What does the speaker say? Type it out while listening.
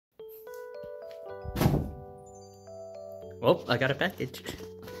Oh, I got a package.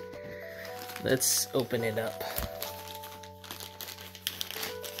 Let's open it up.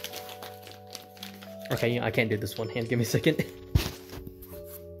 Okay, I can't do this one hand. Give me a second.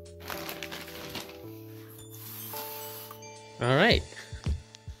 Alright.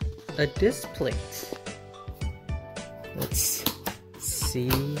 A Diplate. Let's see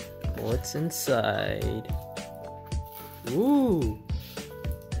what's inside. Ooh.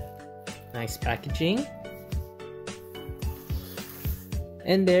 Nice packaging.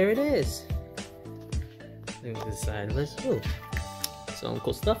 And there it is. Look at this side. Ooh. Some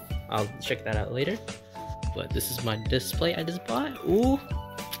cool stuff. I'll check that out later. But this is my display I just bought. Ooh.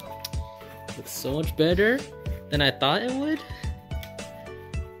 Looks so much better than I thought it would.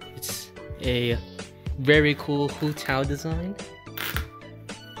 It's a very cool Hu Tao design.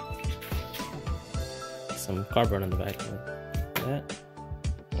 Some cardboard on the back. Like that.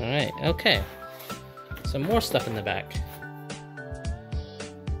 Alright, okay. Some more stuff in the back.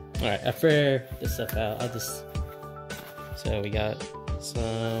 Alright, after this stuff out, I'll just... So we got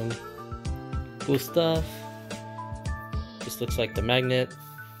some cool stuff. Just looks like the magnet.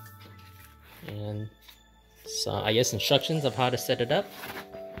 And some, I guess, instructions of how to set it up.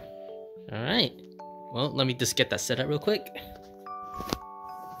 Alright. Well, let me just get that set up real quick.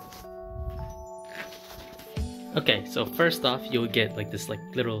 Okay, so first off, you'll get like this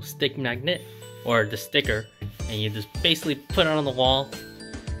little stick magnet or the sticker, and you just basically put it on the wall.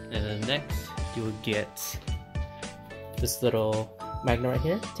 And then next, you will get this little magnet right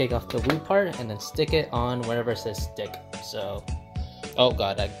here. Take off the blue part and then stick it on wherever it says stick. So, oh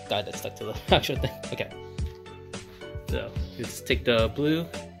god, I got it stuck to the actual thing. Okay. So, just take the blue,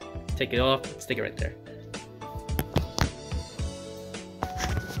 take it off, stick it right there.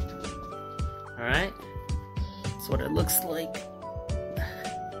 Alright. That's what it looks like.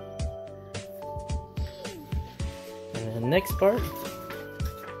 And the next part,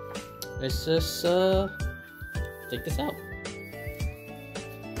 let's just take this out.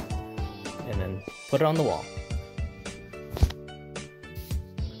 And then put it on the wall.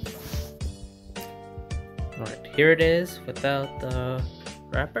 Alright, here it is without the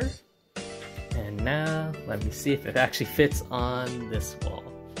wrapper. And now, let me see if it actually fits on this wall.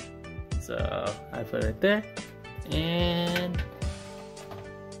 So, I put it right there. And...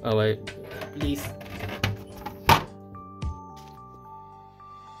 oh wait, please.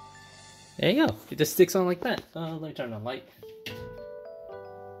 There you go. It just sticks on like that. Let me turn on the light.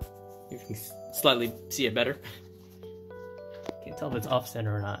 You can slightly see it better. Can't tell if it's off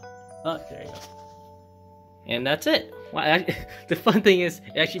center or not. Oh, there you go. And that's it. Well, the fun thing is,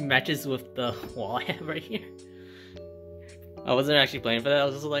 it actually matches with the wall I have right here. I wasn't actually planning for that. I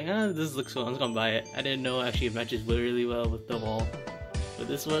was just like, oh, this looks cool. I'm just gonna buy it. I didn't know actually it matches really well with the wall. But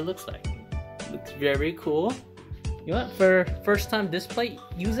this is what it looks like. It looks very cool. You know what? For first time Diplate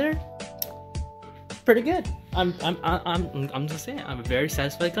user, pretty good. I'm just saying, I'm a very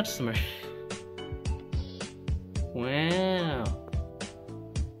satisfied customer. Wow.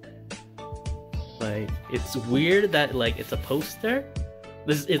 Like, it's weird that like it's a poster.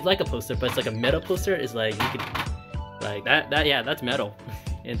 It's like a poster, but it's like a metal poster. It's like you could like that yeah, that's metal.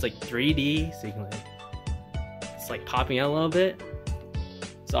 And it's like 3D, so you can like, it's like popping out a little bit.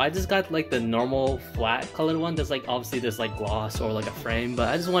 So I just got like the normal flat colored one. There's like obviously there's like gloss or like a frame, but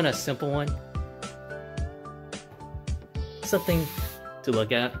I just want a simple one. Something to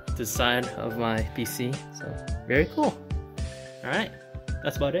look at to the side of my PC. So very cool. Alright,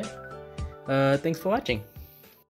 that's about it. Thanks for watching.